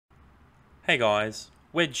Hey guys,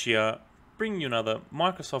 Wedge here, bringing you another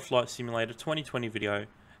Microsoft Flight Simulator 2020 video,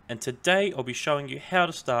 and today I'll be showing you how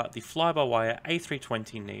to start the Flybywire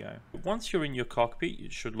A320neo. Once you're in your cockpit,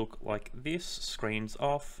 it should look like this, screens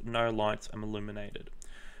off, no lights and illuminated.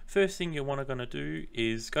 First thing you're going to do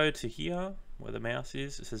is go to here, where the mouse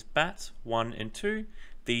is, it says BAT 1 and 2,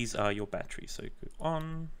 these are your batteries, so go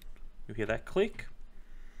on, you'll hear that click.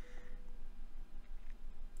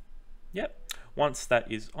 Yep. Once that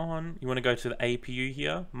is on, you want to go to the APU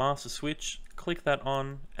here, master switch, click that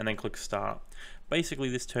on, and then click start. Basically,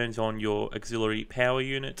 this turns on your auxiliary power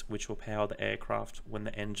unit, which will power the aircraft when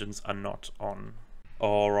the engines are not on.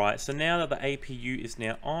 Alright, so now that the APU is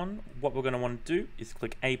now on, what we're going to want to do is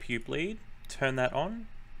click APU bleed, turn that on,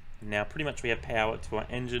 and now pretty much we have power to our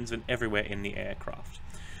engines and everywhere in the aircraft.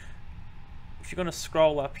 If you're going to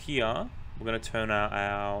scroll up here, we're going to turn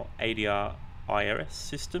our ADR IRS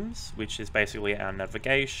systems, which is basically our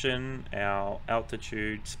navigation, our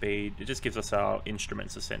altitude, speed. It just gives us our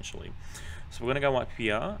instruments essentially. So we're going to go up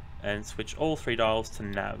here and switch all three dials to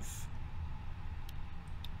nav.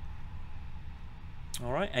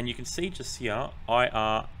 Alright, and you can see just here,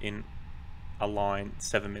 IR in align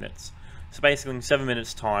 7 minutes. So basically in 7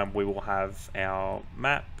 minutes time we will have our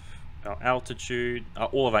map, our altitude,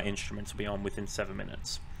 all of our instruments will be on within 7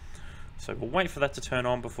 minutes. So we'll wait for that to turn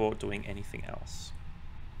on before doing anything else.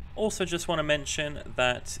 Also just want to mention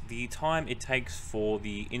that the time it takes for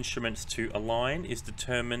the instruments to align is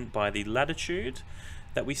determined by the latitude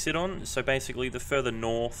that we sit on. So basically the further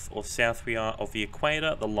north or south we are of the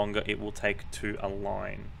equator, the longer it will take to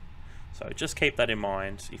align. So just keep that in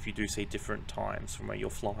mind if you do see different times from where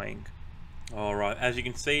you're flying. Alright, as you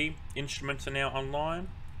can see, instruments are now online.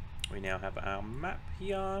 We now have our map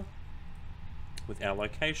here with our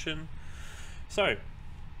location. So,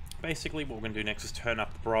 basically what we're going to do next is turn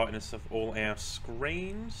up the brightness of all our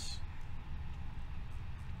screens,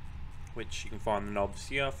 which you can find the knobs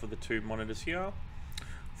here for the two monitors here.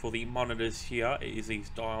 For the monitors here, it is these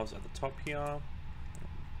dials at the top here.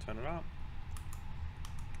 Turn it up.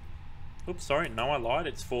 Oops, sorry, no I lied,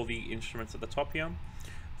 it's for the instruments at the top here.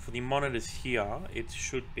 For the monitors here, it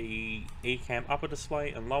should be ECAM upper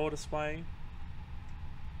display and lower display.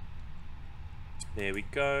 There we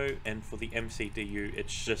go, and for the MCDU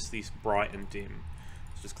it's just this bright and dim.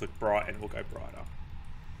 So just click bright and it will go brighter.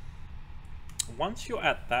 Once you're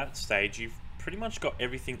at that stage, you've pretty much got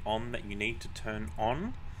everything on that you need to turn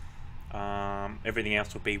on. Everything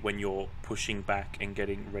else will be when you're pushing back and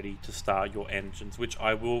getting ready to start your engines, which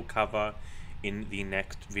I will cover in the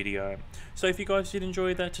next video. So if you guys did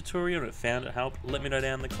enjoy that tutorial and found it helped, let me know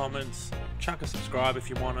down in the comments. Chuck a subscribe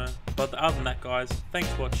if you wanna. But other than that guys, thanks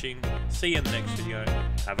for watching. See you in the next video.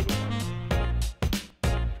 Have a good one.